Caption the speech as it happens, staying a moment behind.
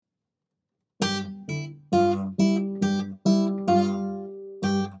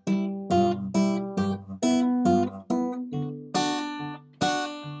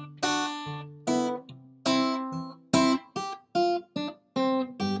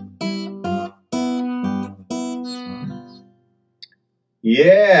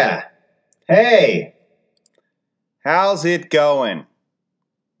Yeah. Hey, how's it going?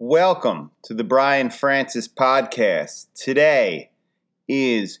 Welcome to the Brian Francis Podcast. Today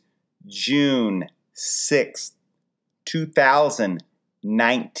is June 6th,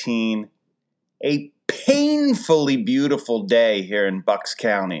 2019. A painfully beautiful day here in Bucks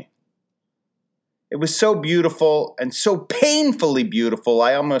County. It was so beautiful and so painfully beautiful,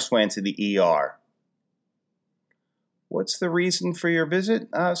 I almost went to the ER. What's the reason for your visit,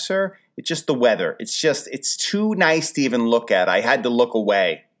 sir? It's just the weather. It's too nice to even look at. I had to look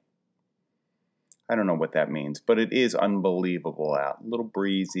away. I don't know what that means, but it is unbelievable out. A little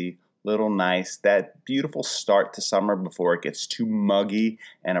breezy, little nice. That beautiful start to summer before it gets too muggy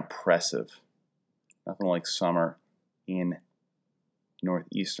and oppressive. Nothing like summer in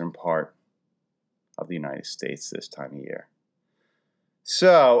northeastern part of the United States this time of year.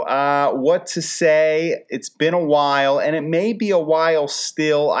 So, what to say? It's been a while, and it may be a while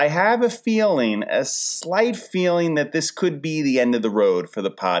still. I have a slight feeling that this could be the end of the road for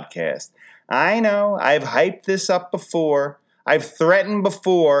the podcast. I know, I've hyped this up before. I've threatened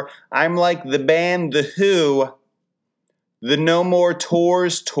before. I'm like the band The Who, the No More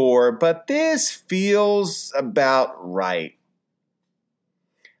Tours tour, but this feels about right.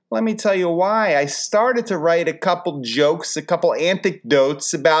 Let me tell you why. I started to write a couple jokes, a couple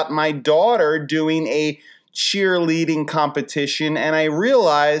anecdotes about my daughter doing a cheerleading competition, and I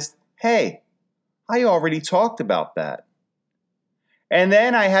realized, hey, I already talked about that. And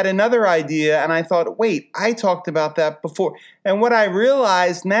then I had another idea, and I thought, wait, I talked about that before. And what I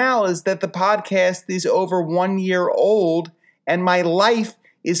realize now is that the podcast is over 1 year old, and my life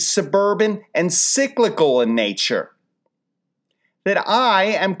is suburban and cyclical in nature. That I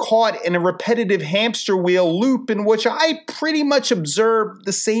am caught in a repetitive hamster wheel loop in which I pretty much observe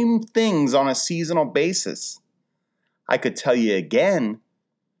the same things on a seasonal basis. I could tell you again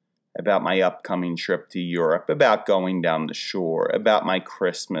about my upcoming trip to Europe, about going down the shore, about my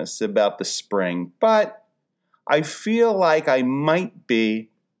Christmas, about the spring, but I feel like I might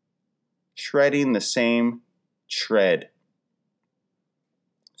be treading the same tread.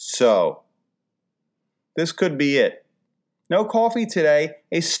 So, this could be it. No coffee today,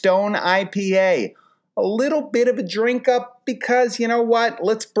 a Stone IPA. A little bit of a drink up because, you know what,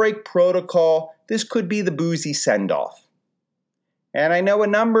 let's break protocol. This could be the boozy send-off. And I know a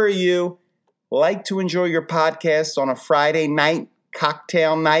number of you like to enjoy your podcasts on a Friday night,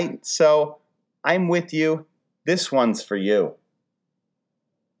 cocktail night, so I'm with you. This one's for you.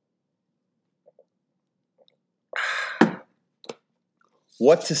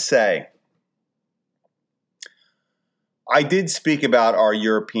 What to say? I did speak about our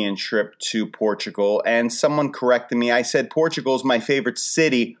European trip to Portugal, and someone corrected me. I said Portugal's my favorite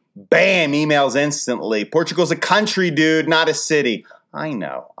city. Bam! Emails instantly. Portugal's a country, dude, not a city. I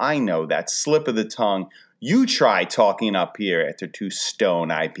know that slip of the tongue. You try talking up here after 2 Stone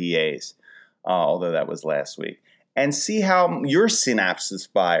IPAs, although that was last week, and see how your synapses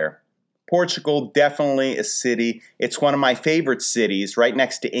fire. Portugal, definitely a city. It's one of my favorite cities, right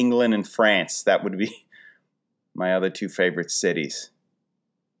next to England and France. That would be my other 2 favorite cities.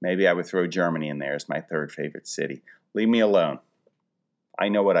 Maybe I would throw Germany in there as my 3rd favorite city. Leave me alone. I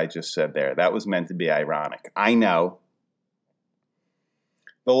know what I just said there. That was meant to be ironic. I know.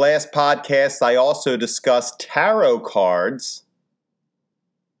 The last podcast, I also discussed tarot cards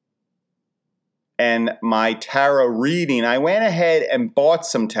and my tarot reading. I went ahead and bought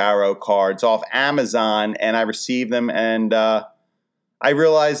some tarot cards off Amazon, and I received them, and I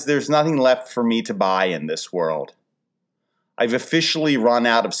realized there's nothing left for me to buy in this world. I've officially run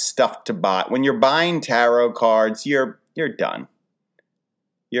out of stuff to buy. When you're buying tarot cards, you're done.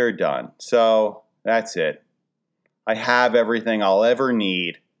 You're done. So that's it. I have everything I'll ever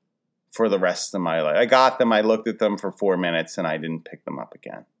need for the rest of my life. I got them, I looked at them for 4 minutes, and I didn't pick them up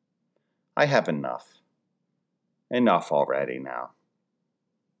again. I have enough. Enough already now.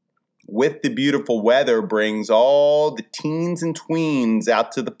 With the beautiful weather brings all the teens and tweens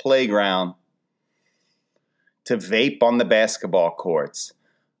out to the playground to vape on the basketball courts.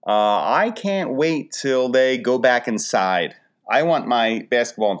 I can't wait till they go back inside. I want my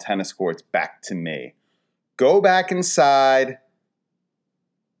basketball and tennis courts back to me. Go back inside.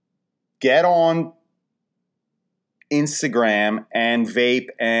 Get on Instagram and vape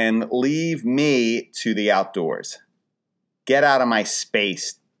and leave me to the outdoors. Get out of my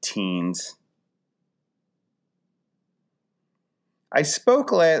space, teens. I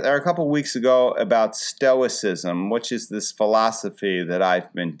spoke a couple weeks ago about Stoicism, which is this philosophy that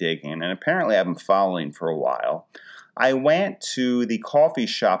I've been digging, and apparently I've been following for a while. I went to the coffee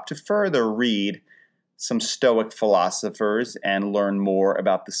shop to further read some Stoic philosophers and learn more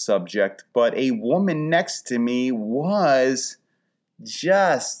about the subject, but a woman next to me was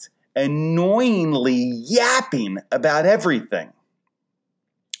just annoyingly yapping about everything.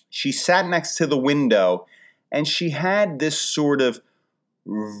 She sat next to the window and she had this sort of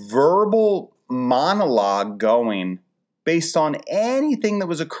verbal monologue going based on anything that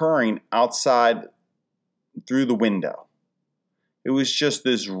was occurring outside through the window. It was just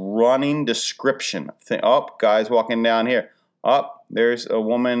this running description of thing. Oh, guys walking down here. Oh, there's a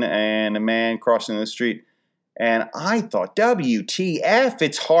woman and a man crossing the street. And I thought, WTF,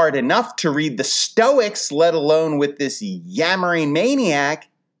 it's hard enough to read the Stoics, let alone with this yammering maniac.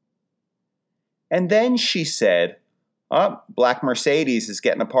 And then she said, oh, Black Mercedes is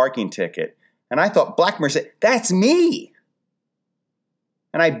getting a parking ticket. And I thought, Black Mercedes, that's me.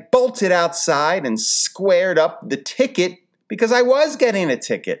 And I bolted outside and squared up the ticket because I was getting a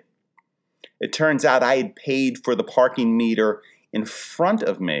ticket. It turns out I had paid for the parking meter in front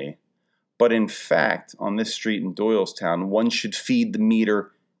of me. But in fact, on this street in Doylestown, one should feed the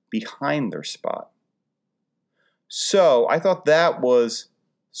meter behind their spot. So I thought that was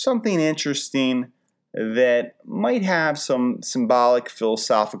something interesting that might have some symbolic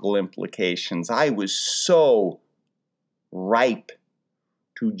philosophical implications. I was so ripe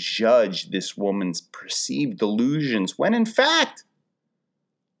to judge this woman's perceived delusions when in fact,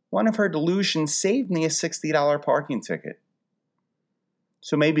 one of her delusions saved me a $60 parking ticket.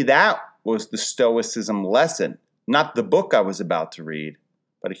 So maybe that was the Stoicism lesson, not the book I was about to read,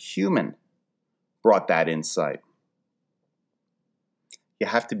 but a human brought that insight. You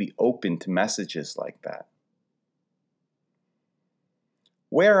have to be open to messages like that.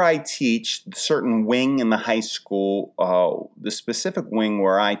 Where I teach, a certain wing in the high school, the specific wing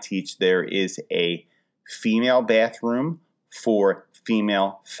where I teach, there is a female bathroom for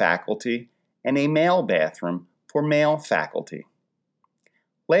female faculty and a male bathroom for male faculty.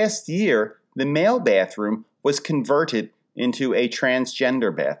 Last year, the male bathroom was converted into a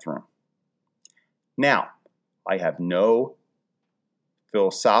transgender bathroom. Now, I have no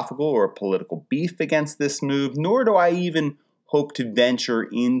philosophical or political beef against this move, nor do I even hope to venture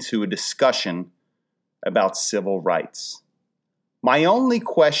into a discussion about civil rights. My only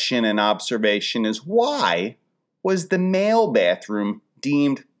question and observation is why was the male bathroom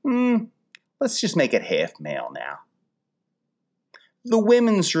deemed, let's just make it half male now? The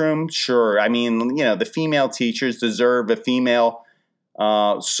women's room, sure. I mean, the female teachers deserve a female,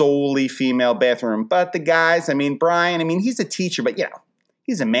 solely female bathroom. But the guys, Brian, he's a teacher, but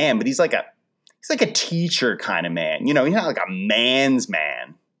he's a man, but he's like a teacher kind of man. He's not like a man's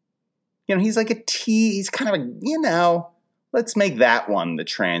man. He's like he's kind of a, let's make that one the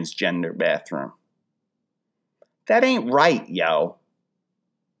transgender bathroom. That ain't right, yo.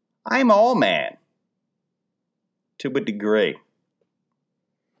 I'm all man. To a degree.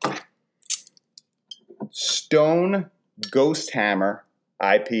 Stone Ghost Hammer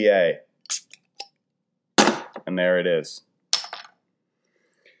IPA. And there it is.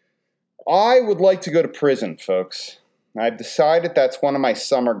 I would like to go to prison, folks. I've decided that's one of my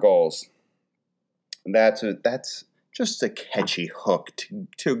summer goals. That's just a catchy hook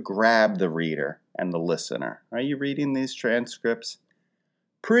to grab the reader and the listener. Are you reading these transcripts?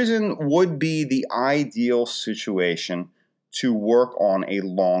 Prison would be the ideal situation to work on a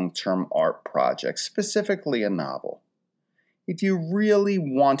long-term art project, specifically a novel. If you really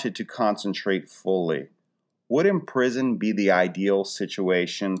wanted to concentrate fully, wouldn't prison be the ideal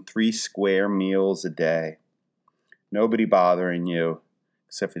situation? 3 square meals a day. Nobody bothering you,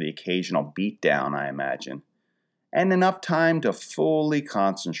 except for the occasional beatdown, I imagine. And enough time to fully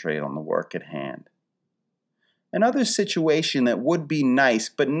concentrate on the work at hand. Another situation that would be nice,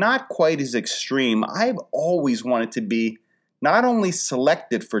 but not quite as extreme, I've always wanted to be not only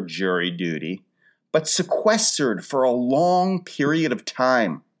selected for jury duty, but sequestered for a long period of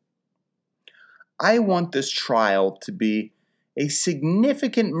time. I want this trial to be a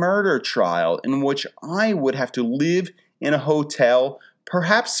significant murder trial in which I would have to live in a hotel,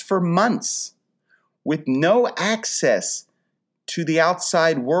 perhaps for months, with no access to the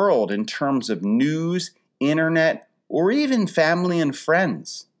outside world in terms of news, internet, or even family and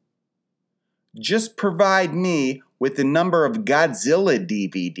friends. Just provide me with a number of Godzilla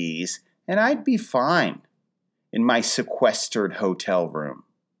DVDs, and I'd be fine in my sequestered hotel room.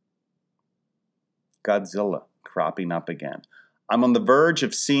 Godzilla cropping up again. I'm on the verge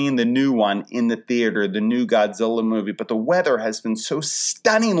of seeing the new one in the theater, the new Godzilla movie, but the weather has been so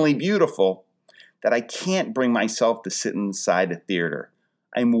stunningly beautiful that I can't bring myself to sit inside a theater.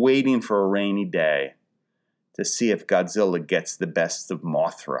 I'm waiting for a rainy day to see if Godzilla gets the best of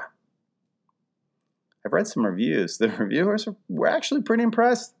Mothra. I've read some reviews. The reviewers were actually pretty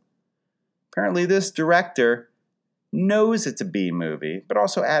impressed. Apparently this director knows it's a B movie, but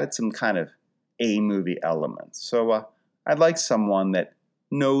also added some kind of A movie elements. So I'd like someone that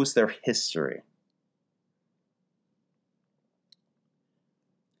knows their history.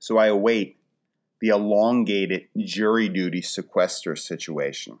 So I await the elongated jury duty sequester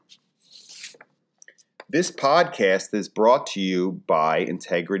situation. This podcast is brought to you by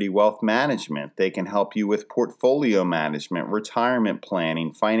Integrity Wealth Management. They can help you with portfolio management, retirement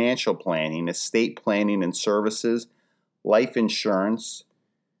planning, financial planning, estate planning and services, life insurance,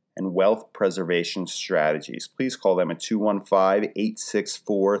 and wealth preservation strategies. Please call them at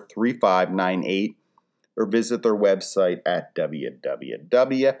 215-864-3598 or visit their website at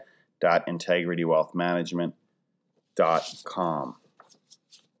www.integritywealthmanagement.com.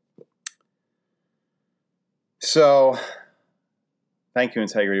 So, thank you,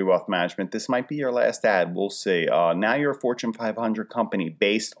 Integrity Wealth Management. This might be your last ad. We'll see. Now you're a Fortune 500 company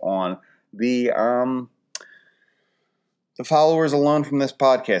based on the followers alone from this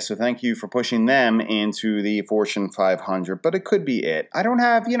podcast. So thank you for pushing them into the Fortune 500. But it could be it. I don't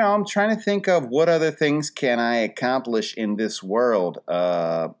have, I'm trying to think of what other things can I accomplish in this world.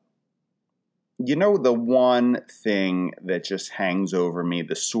 The one thing that just hangs over me,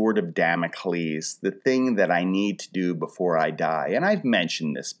 the sword of Damocles, the thing that I need to do before I die. And I've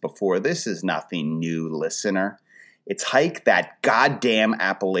mentioned this before. This is nothing new, listener. It's hike that goddamn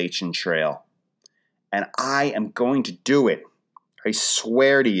Appalachian Trail. And I am going to do it. I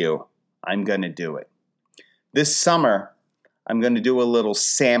swear to you, I'm going to do it. This summer, I'm going to do a little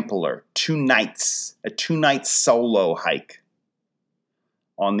sampler, 2 nights, a 2-night solo hike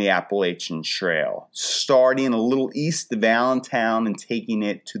on the Appalachian Trail, starting a little east of Allentown and taking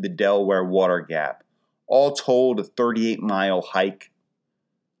it to the Delaware Water Gap. All told, a 38-mile hike,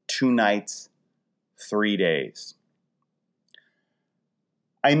 2 nights, 3 days.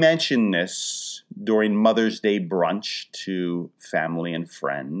 I mentioned this during Mother's Day brunch to family and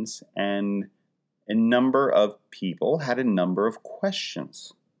friends, and a number of people had a number of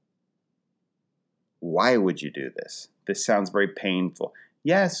questions. Why would you do this? This sounds very painful.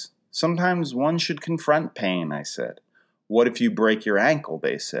 Yes, sometimes one should confront pain, I said. What if you break your ankle,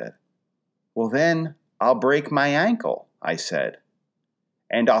 they said. Well, then I'll break my ankle, I said.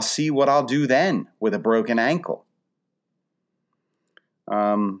 And I'll see what I'll do then with a broken ankle.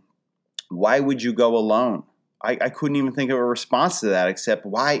 Why would you go alone? I couldn't even think of a response to that except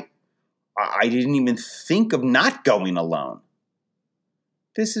why I didn't even think of not going alone.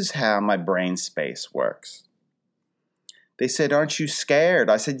 This is how my brain space works. They said, aren't you scared?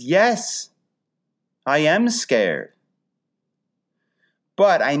 I said, yes, I am scared.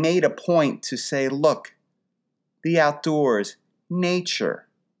 But I made a point to say, look, the outdoors, nature,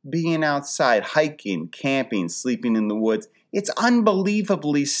 being outside, hiking, camping, sleeping in the woods, it's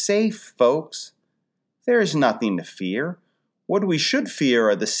unbelievably safe, folks. There is nothing to fear. What we should fear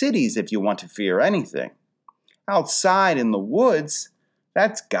are the cities if you want to fear anything. Outside in the woods,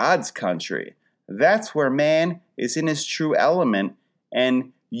 that's God's country. That's where man is in his true element,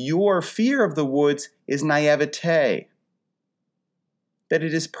 and your fear of the woods is naivete. That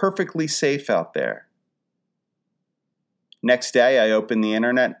it is perfectly safe out there. Next day, I opened the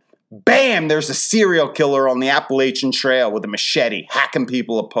internet. Bam! There's a serial killer on the Appalachian Trail with a machete, hacking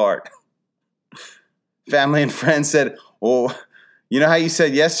people apart. Family and friends said, oh, you know how you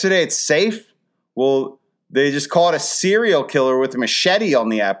said yesterday it's safe? Well, they just caught a serial killer with a machete on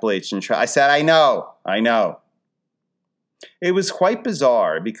the Appalachian Trail. I said, I know. It was quite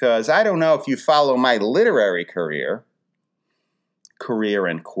bizarre because I don't know if you follow my literary career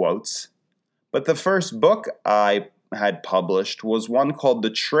in quotes, but the first book I had published was one called The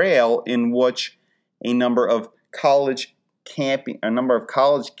Trail, in which a number of college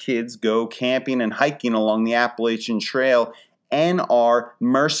kids go camping and hiking along the Appalachian Trail and are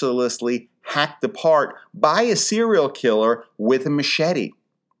mercilessly hacked apart by a serial killer with a machete.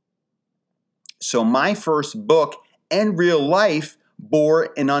 So my first book and real life bore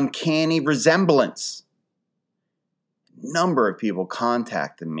an uncanny resemblance. A number of people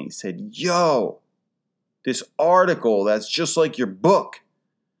contacted me, said, yo, this article that's just like your book.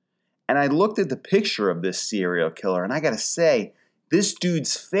 And I looked at the picture of this serial killer, and I gotta say, this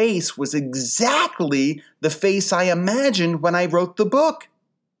dude's face was exactly the face I imagined when I wrote the book.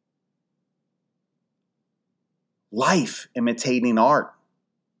 Life imitating art.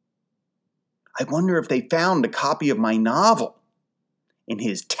 I wonder if they found a copy of my novel in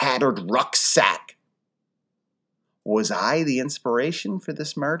his tattered rucksack. Was I the inspiration for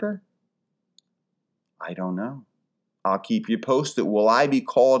this murder? I don't know. I'll keep you posted. Will I be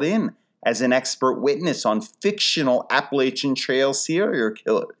called in as an expert witness on fictional Appalachian Trail serial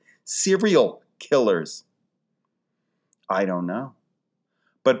killers? I don't know.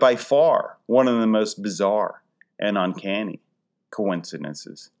 But by far, one of the most bizarre and uncanny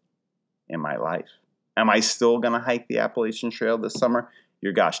coincidences in my life. Am I still going to hike the Appalachian Trail this summer?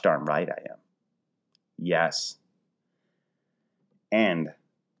 You're gosh darn right I am. Yes. And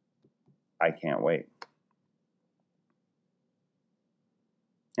I can't wait.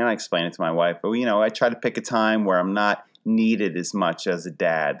 And I explained it to my wife. But, I try to pick a time where I'm not needed as much as a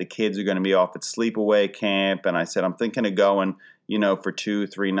dad. The kids are going to be off at sleepaway camp. And I said, I'm thinking of going, for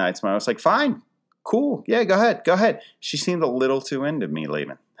 2-3 nights. And I was like, fine, cool. Yeah, go ahead. She seemed a little too into me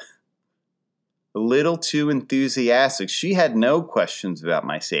leaving. A little too enthusiastic. She had no questions about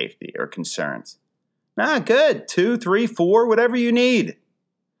my safety or concerns. Good. 2, 3, 4, whatever you need.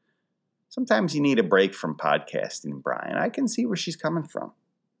 Sometimes you need a break from podcasting, Brian. I can see where she's coming from.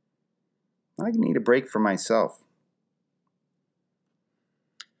 I need a break for myself.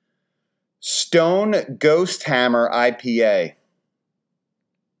 Stone Ghost Hammer IPA.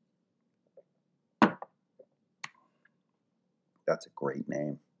 That's a great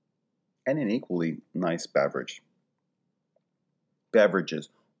name. And an equally nice beverage. Beverages.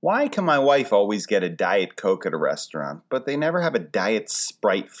 Why can my wife always get a Diet Coke at a restaurant, but they never have a Diet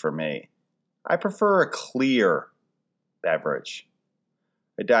Sprite for me? I prefer a clear beverage.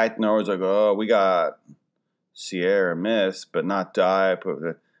 A Diet and always like, oh, we got Sierra Mist, but not Diet.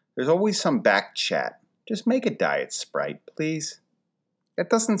 There's always some back chat. Just make a Diet Sprite, please. That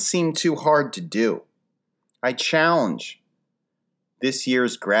doesn't seem too hard to do. I challenge this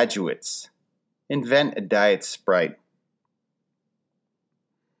year's graduates. Invent a Diet Sprite.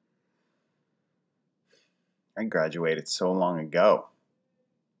 I graduated so long ago.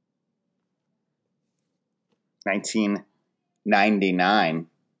 1999.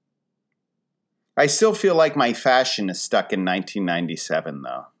 I still feel like my fashion is stuck in 1997,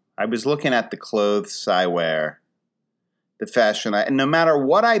 though. I was looking at the clothes I wear, the fashion, and no matter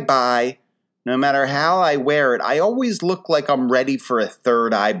what I buy, no matter how I wear it, I always look like I'm ready for a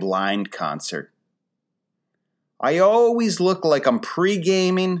Third Eye Blind concert. I always look like I'm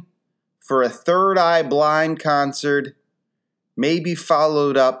pre-gaming for a Third Eye Blind concert, maybe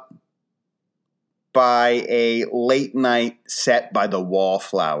followed up by a late night set by the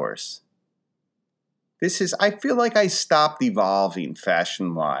Wallflowers. I feel like I stopped evolving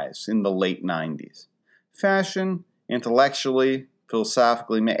fashion-wise in the late 90s. Fashion, intellectually,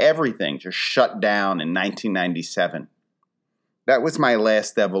 philosophically, everything just shut down in 1997. That was my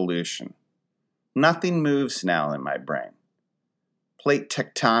last evolution. Nothing moves now in my brain. Plate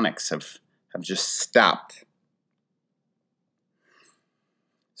tectonics have just stopped.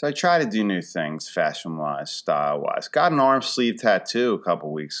 So I try to do new things fashion-wise, style-wise. Got an arm sleeve tattoo a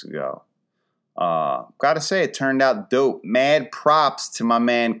couple weeks ago. Gotta say, it turned out dope. Mad props to my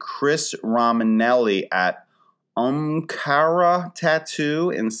man Chris Romanelli at Umkara Tattoo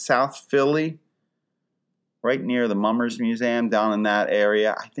in South Philly, right near the Mummers Museum, down in that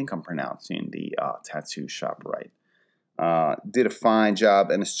area. I think I'm pronouncing the tattoo shop right. Did a fine job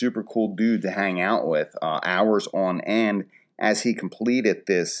and a super cool dude to hang out with, hours on end as he completed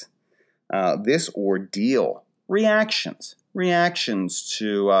this ordeal. Reactions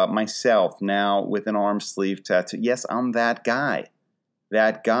to myself now with an arm sleeve tattoo. Yes, I'm that guy.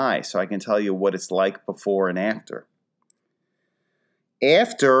 So I can tell you what it's like before and after.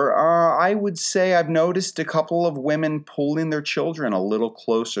 I would say I've noticed a couple of women pulling their children a little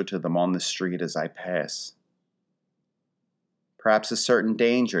closer to them on the street as I pass. Perhaps a certain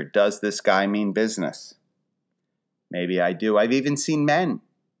danger. Does this guy mean business? Maybe I do. I've even seen men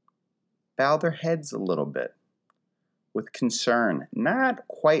bow their heads a little bit with concern, not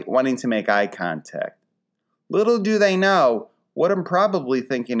quite wanting to make eye contact. Little do they know, what I'm probably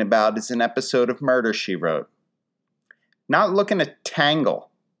thinking about is an episode of Murder, She Wrote. Not looking to tangle,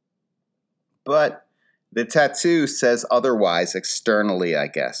 but the tattoo says otherwise externally, I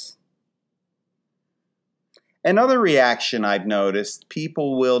guess. Another reaction I've noticed,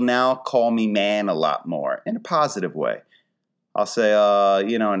 people will now call me man a lot more, in a positive way. I'll say,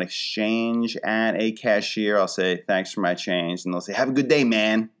 an exchange at a cashier, I'll say, thanks for my change. And they'll say, have a good day,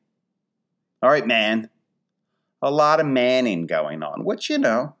 man. All right, man. A lot of manning going on, which,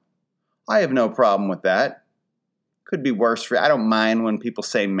 I have no problem with that. Could be worse for you. I don't mind when people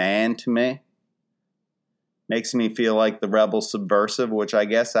say man to me. Makes me feel like the rebel subversive, which I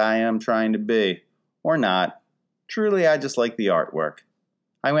guess I am trying to be. Or not. Truly, I just like the artwork.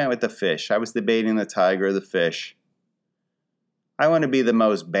 I went with the fish. I was debating the tiger or the fish. I want to be the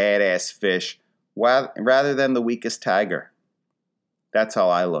most badass fish rather than the weakest tiger. That's how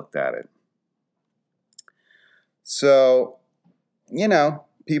I looked at it. So,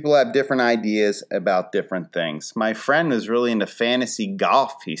 people have different ideas about different things. My friend was really into fantasy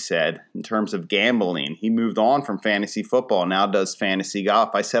golf, he said, in terms of gambling. He moved on from fantasy football, now does fantasy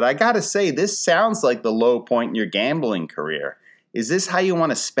golf. I said, I got to say, this sounds like the low point in your gambling career. Is this how you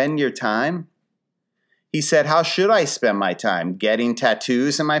want to spend your time? He said, how should I spend my time? Getting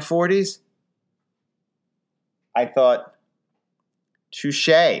tattoos in my 40s? I thought, touche.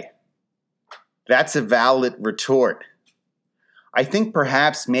 That's a valid retort. I think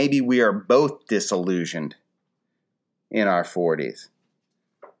perhaps maybe we are both disillusioned in our 40s.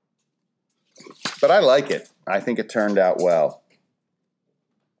 But I like it. I think it turned out well.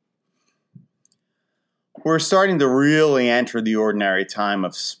 We're starting to really enter the ordinary time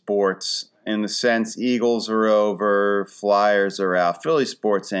of sports. In the sense, Eagles are over, Flyers are out, Philly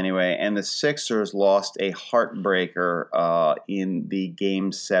sports anyway, and the Sixers lost a heartbreaker in the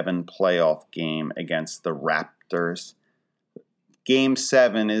Game 7 playoff game against the Raptors. Game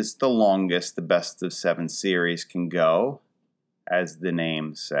 7 is the longest the best of 7 series can go, as the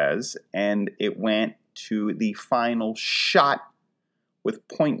name says, and it went to the final shot with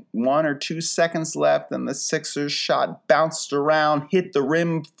 0.1 or 2 seconds left, and the Sixers shot bounced around, hit the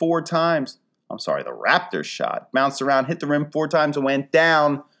rim 4 times. The Raptors shot bounced around, hit the rim 4 times, and went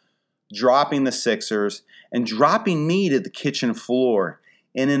down, dropping the Sixers and dropping me to the kitchen floor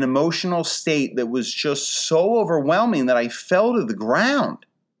in an emotional state that was just so overwhelming that I fell to the ground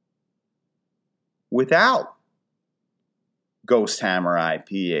without Ghost Hammer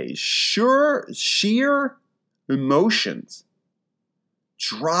IPAs. Sheer emotions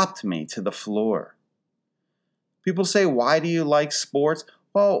dropped me to the floor. People say, why do you like sports?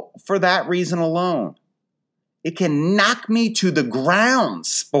 Well, for that reason alone. It can knock me to the ground,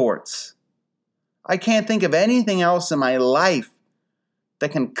 sports. I can't think of anything else in my life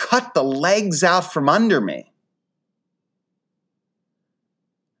that can cut the legs out from under me.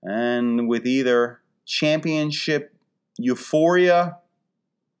 And with either championship euphoria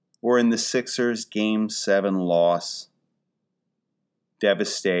or in the Sixers' Game 7 loss,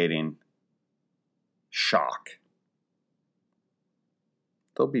 devastating shock.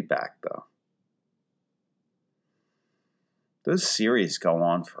 They'll be back, though. Those series go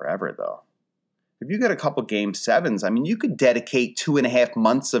on forever, though. If you get a couple Game 7s, you could dedicate 2.5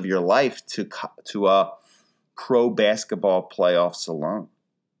 months of your life to pro basketball playoffs alone.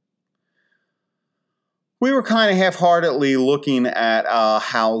 We were kind of half-heartedly looking at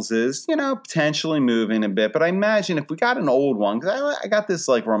houses, potentially moving a bit. But I imagine if we got an old one, because I got this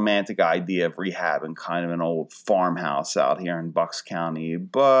romantic idea of rehabbing kind of an old farmhouse out here in Bucks County.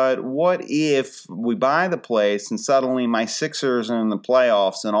 But what if we buy the place and suddenly my Sixers are in the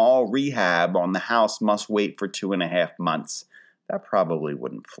playoffs and all rehab on the house must wait for 2.5 months? That probably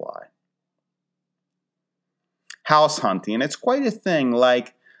wouldn't fly. House hunting, it's quite a thing.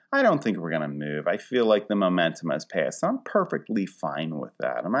 I don't think we're going to move. I feel like the momentum has passed. I'm perfectly fine with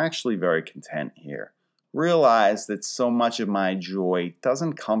that. I'm actually very content here. Realize that so much of my joy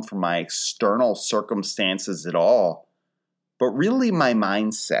doesn't come from my external circumstances at all, but really my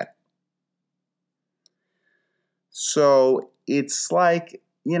mindset. So it's I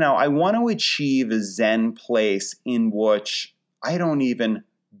want to achieve a Zen place in which I don't even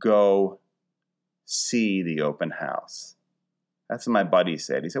go see the open house. That's what my buddy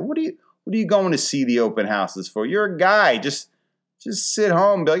said. He said, what are you going to see the open houses for? You're a guy. Just sit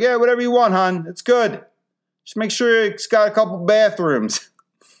home and be like, yeah, whatever you want, hon. It's good. Just make sure it's got a couple bathrooms.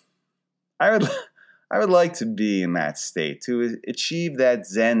 I would like to be in that state, to achieve that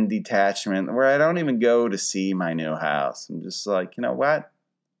Zen detachment where I don't even go to see my new house. I'm just like, you know what?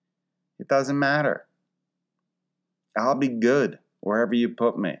 It doesn't matter. I'll be good wherever you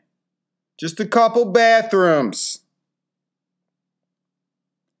put me. Just a couple bathrooms.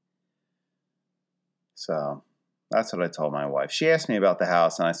 So that's what I told my wife. She asked me about the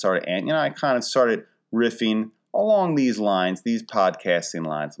house, and I kind of started riffing along these lines, these podcasting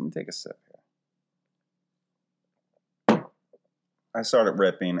lines. Let me take a sip here. I started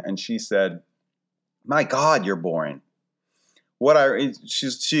ripping, and she said, "My God, you're boring."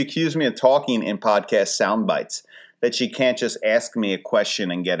 She accused me of talking in podcast sound bites, that she can't just ask me a question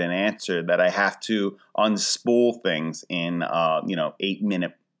and get an answer, that I have to unspool things in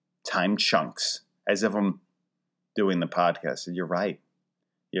 8-minute time chunks. As if I'm doing the podcast. I said, You're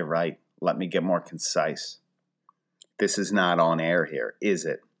right. Let me get more concise. This is not on air here, is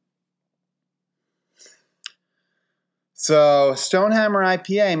it? So, Stonehammer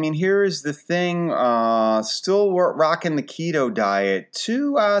IPA, here's the thing. Still rocking the keto diet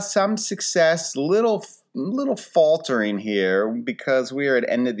to some success. Little faltering here because we are at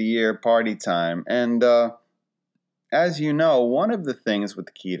end of the year party time. And as you know, one of the things with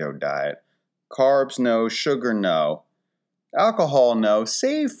the keto diet, carbs no, sugar no, alcohol no,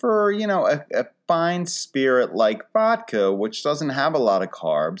 save for, a fine spirit like vodka, which doesn't have a lot of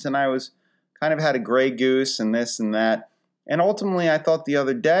carbs. And I was kind of had a Grey Goose and this and that. And ultimately, I thought the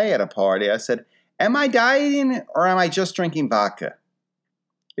other day at a party, I said, am I dieting or am I just drinking vodka?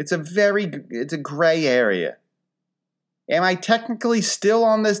 It's a gray area. Am I technically still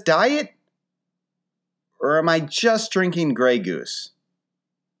on this diet? Or am I just drinking Grey Goose?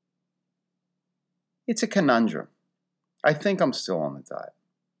 It's a conundrum. I think I'm still on the diet.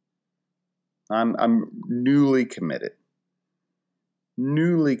 I'm newly committed.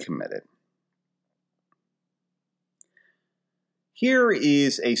 Newly committed. Here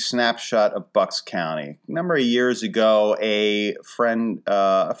is a snapshot of Bucks County. A number of years ago, a friend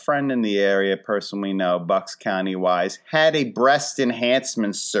in the area, a person we know, Bucks County wise, had a breast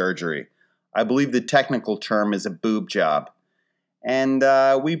enhancement surgery. I believe the technical term is a boob job. And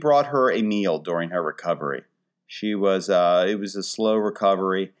we brought her a meal during her recovery. It was a slow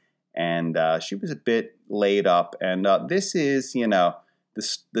recovery, and she was a bit laid up. And this is,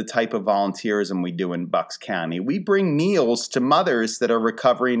 the type of volunteerism we do in Bucks County. We bring meals to mothers that are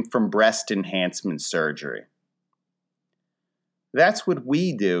recovering from breast enhancement surgery. That's what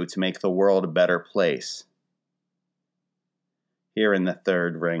we do to make the world a better place here in the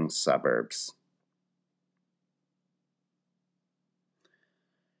third ring suburbs.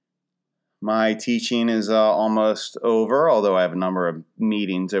 My teaching is almost over, although I have a number of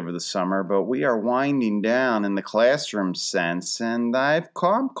meetings over the summer, but we are winding down in the classroom sense, and I'm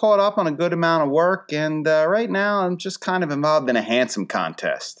caught up on a good amount of work, and right now I'm just kind of involved in a handsome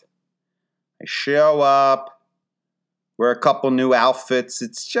contest. I show up, wear a couple new outfits.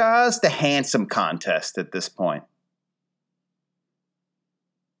 It's just a handsome contest at this point.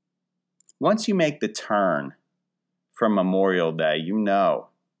 Once you make the turn from Memorial Day,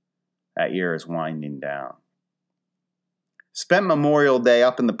 that year is winding down. Spent Memorial Day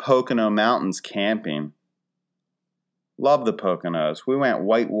up in the Pocono Mountains camping. Love the Poconos. We went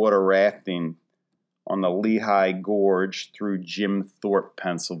whitewater rafting on the Lehigh Gorge through Jim Thorpe,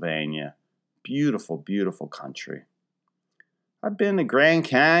 Pennsylvania. Beautiful, beautiful country. I've been to Grand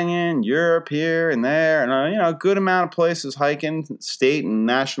Canyon, Europe here and there, and a good amount of places hiking, state and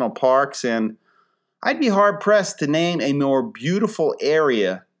national parks, and I'd be hard-pressed to name a more beautiful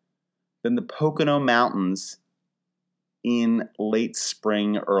area than the Pocono Mountains in late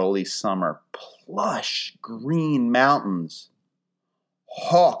spring, early summer. Plush green mountains,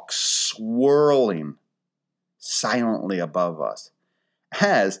 hawks swirling silently above us,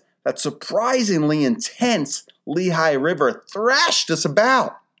 as that surprisingly intense Lehigh River thrashed us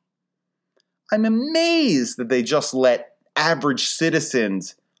about. I'm amazed that they just let average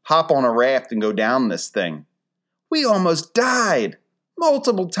citizens hop on a raft and go down this thing. We almost died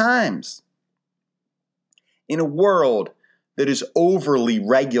multiple times. In a world that is overly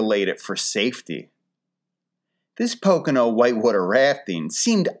regulated for safety, this Pocono whitewater rafting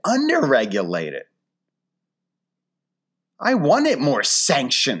seemed under-regulated. I wanted more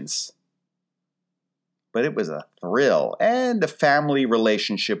sanctions. But it was a thrill and a family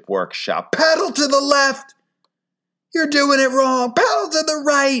relationship workshop. Paddle to the left! You're doing it wrong! Paddle to the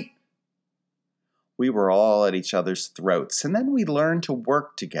right! We were all at each other's throats, and then we learned to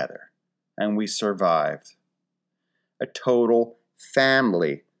work together, and we survived. A total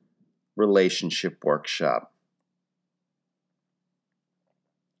family relationship workshop.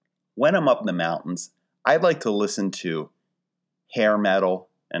 When I'm up in the mountains, I like to listen to hair metal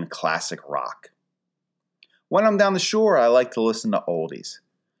and classic rock. When I'm down the shore, I like to listen to oldies.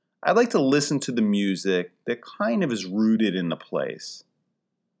 I like to listen to the music that kind of is rooted in the place.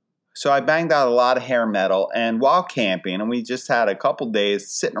 So I banged out a lot of hair metal, and while camping, and we just had a couple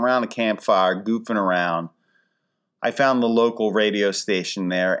days sitting around a campfire, goofing around, I found the local radio station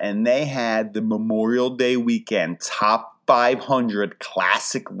there, and they had the Memorial Day weekend top 500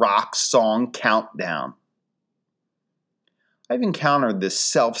 classic rock song countdown. I've encountered this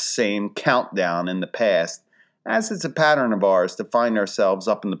self-same countdown in the past, as it's a pattern of ours to find ourselves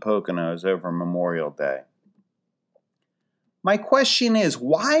up in the Poconos over Memorial Day. My question is,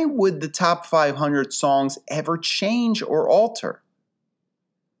 why would the top 500 songs ever change or alter?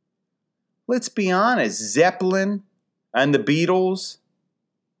 Let's be honest, Zeppelin and the Beatles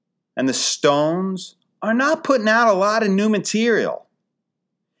and the Stones are not putting out a lot of new material.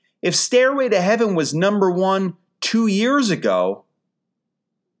 If Stairway to Heaven was number 1 2 years ago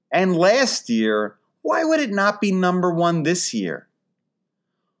and last year, why would it not be number 1 this year?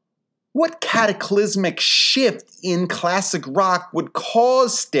 What cataclysmic shift in classic rock would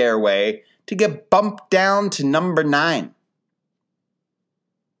cause Stairway to get bumped down to number 9.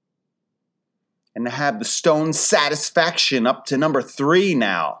 And to have the Stones' Satisfaction up to number 3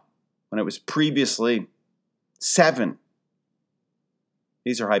 now, when it was previously 7.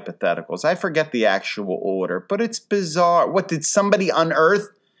 These are hypotheticals. I forget the actual order, but it's bizarre. What, did somebody unearth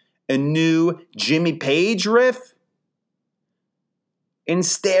a new Jimmy Page riff? In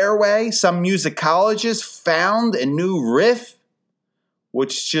Stairway, some musicologist found a new riff,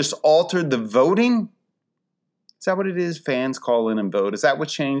 which just altered the voting? Is that what it is? Fans call in and vote. Is that what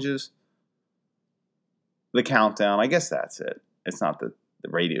changes the countdown? I guess that's it. It's not the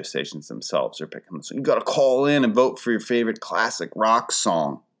radio stations themselves are picking them. So you got to call in and vote for your favorite classic rock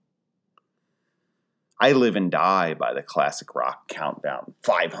song. I live and die by the classic rock countdown.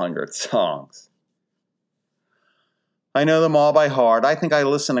 500 songs. I know them all by heart. I think I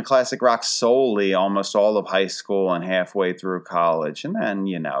listened to classic rock solely almost all of high school and halfway through college. And then,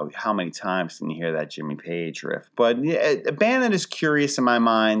 how many times can you hear that Jimmy Page riff? But a band that is curious in my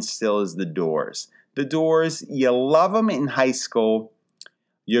mind still is The Doors. The Doors, you love them in high school.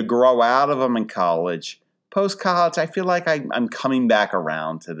 You grow out of them in college. Post-college, I feel like I'm coming back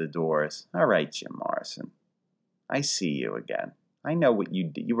around to The Doors. All right, Jim Morrison. I see you again. I know what you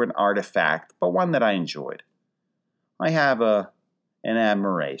did. You were an artifact, but one that I enjoyed. I have an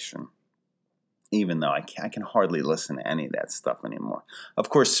admiration, even though I can hardly listen to any of that stuff anymore. Of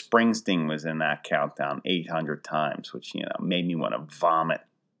course, Springsteen was in that countdown 800 times, which, made me want to vomit.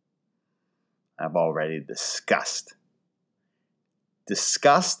 I've already discussed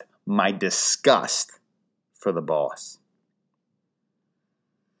my disgust for the boss.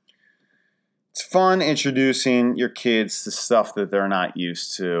 It's fun introducing your kids to stuff that they're not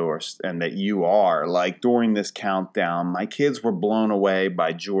used to and that you are. Like during this countdown, my kids were blown away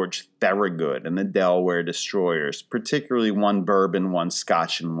by George Thorogood and the Delaware Destroyers, particularly one bourbon, one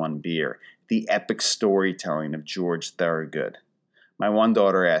scotch, and one beer. The epic storytelling of George Thorogood. My one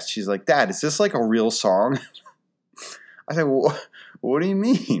daughter asked, she's like, "Dad, is this like a real song?" I said, well, what do you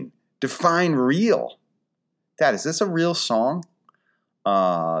mean? Define real. Dad, is this a real song?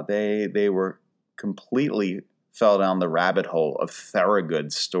 They were completely fell down the rabbit hole of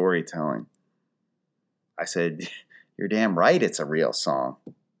Thorogood's storytelling. I said, you're damn right it's a real song.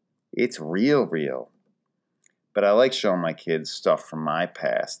 It's real. But I like showing my kids stuff from my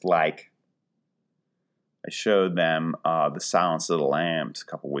past. Like, I showed them The Silence of the Lambs a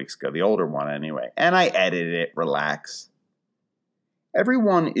couple weeks ago, the older one anyway. And I edited it, relax.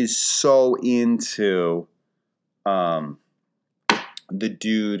 Everyone is so into the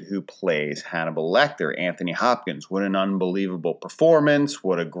dude who plays Hannibal Lecter, Anthony Hopkins. What an unbelievable performance.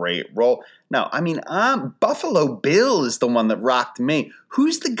 What a great role. Now, Buffalo Bill is the one that rocked me.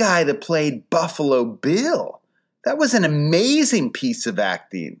 Who's the guy that played Buffalo Bill? That was an amazing piece of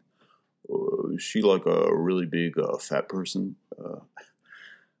acting. Is she like a really big fat person?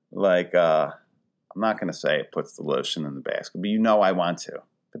 I'm not going to say it puts the lotion in the basket, but I want to.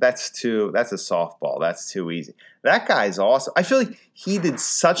 But that's a softball. That's too easy. That guy's awesome. I feel like he did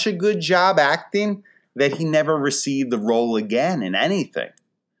such a good job acting that he never received the role again in anything.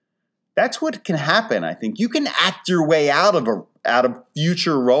 That's what can happen, I think. You can act your way out of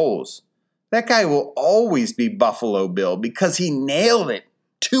future roles. That guy will always be Buffalo Bill because he nailed it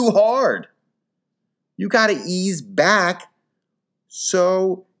too hard. You got to ease back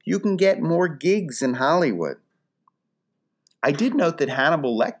so you can get more gigs in Hollywood. I did note that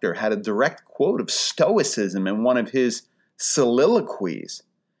Hannibal Lecter had a direct quote of stoicism in one of his soliloquies.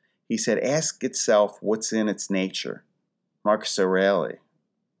 He said, "Ask itself what's in its nature." Marcus Aurelius,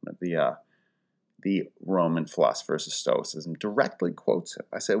 the Roman philosophers of Stoicism, directly quotes it.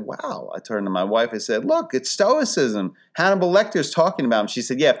 I said, wow. I turned to my wife. I said, look, it's Stoicism. Hannibal Lecter is talking about him. She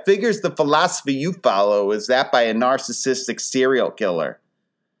said, yeah, figures the philosophy you follow is that by a narcissistic serial killer.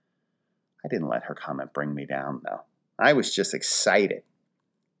 I didn't let her comment bring me down, though. I was just excited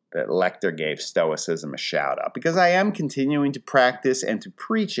that Lecter gave Stoicism a shout-out because I am continuing to practice and to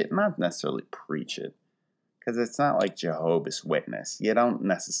preach it, not necessarily preach it, because it's not like Jehovah's Witness. You don't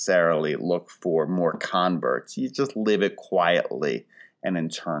necessarily look for more converts. You just live it quietly and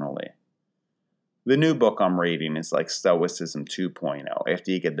internally. The new book I'm reading is like Stoicism 2.0,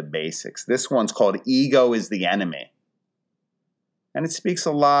 after you get the basics. This one's called Ego is the Enemy. And it speaks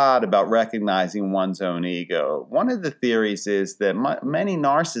a lot about recognizing one's own ego. One of the theories is that many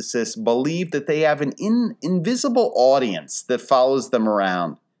narcissists believe that they have an invisible audience that follows them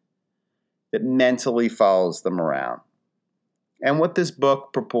around, that mentally follows them around. And what this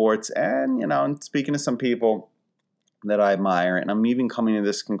book purports, and speaking to some people that I admire, and I'm even coming to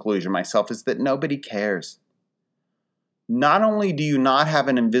this conclusion myself, is that nobody cares. not only do you not have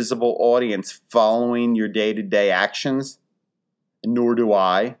an invisible audience following your day-to-day actions, nor do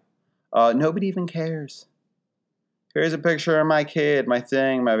I, nobody even cares. Here's a picture of my kid, my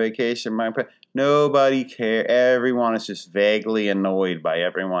thing, my vacation, nobody cares. Everyone is just vaguely annoyed by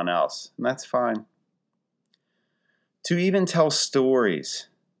everyone else, and that's fine. To even tell stories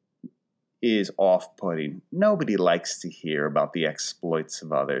is off-putting. Nobody likes to hear about the exploits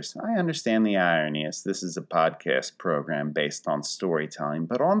of others. I understand the irony, as this is a podcast program based on storytelling,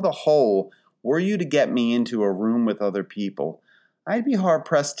 but on the whole, were you to get me into a room with other people, I'd be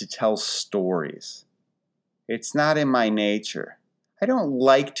hard-pressed to tell stories. It's not in my nature. I don't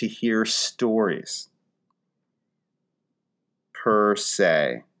like to hear stories, per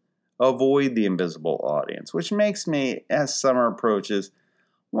se. Avoid the invisible audience, which makes me, as summer approaches,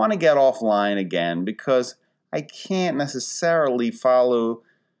 want to get offline again because I can't necessarily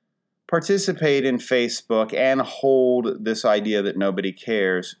participate in Facebook and hold this idea that nobody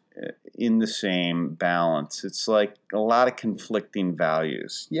cares in the same balance. It's like a lot of conflicting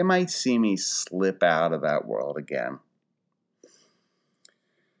values. You might see me slip out of that world again.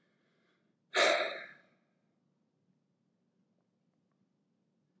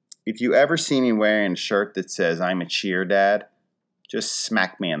 If you ever see me wearing a shirt that says I'm a cheer dad, just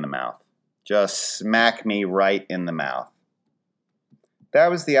smack me in the mouth. Just smack me right in the mouth.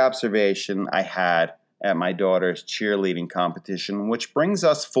 That was the observation I had at my daughter's cheerleading competition, which brings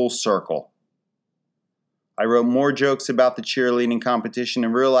us full circle. I wrote more jokes about the cheerleading competition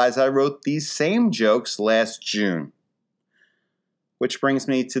and realized I wrote these same jokes last June. Which brings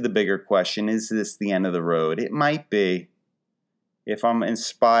me to the bigger question, is this the end of the road? It might be. If I'm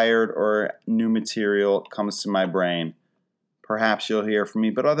inspired or new material comes to my brain, perhaps you'll hear from me.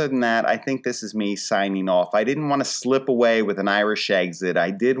 But other than that, I think this is me signing off. I didn't want to slip away with an Irish exit.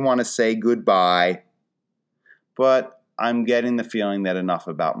 I did want to say goodbye. But I'm getting the feeling that enough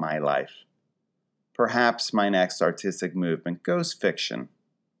about my life. Perhaps my next artistic movement goes fiction.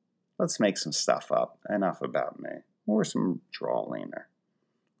 Let's make some stuff up. Enough about me. Or some drawing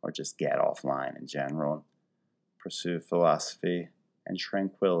or just get offline in general. Pursue philosophy and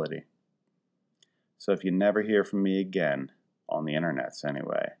tranquility. So if you never hear from me again, on the internets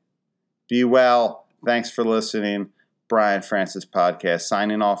anyway, be well. Thanks for listening. Brian Francis Podcast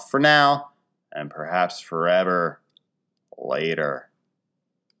signing off for now and perhaps forever later.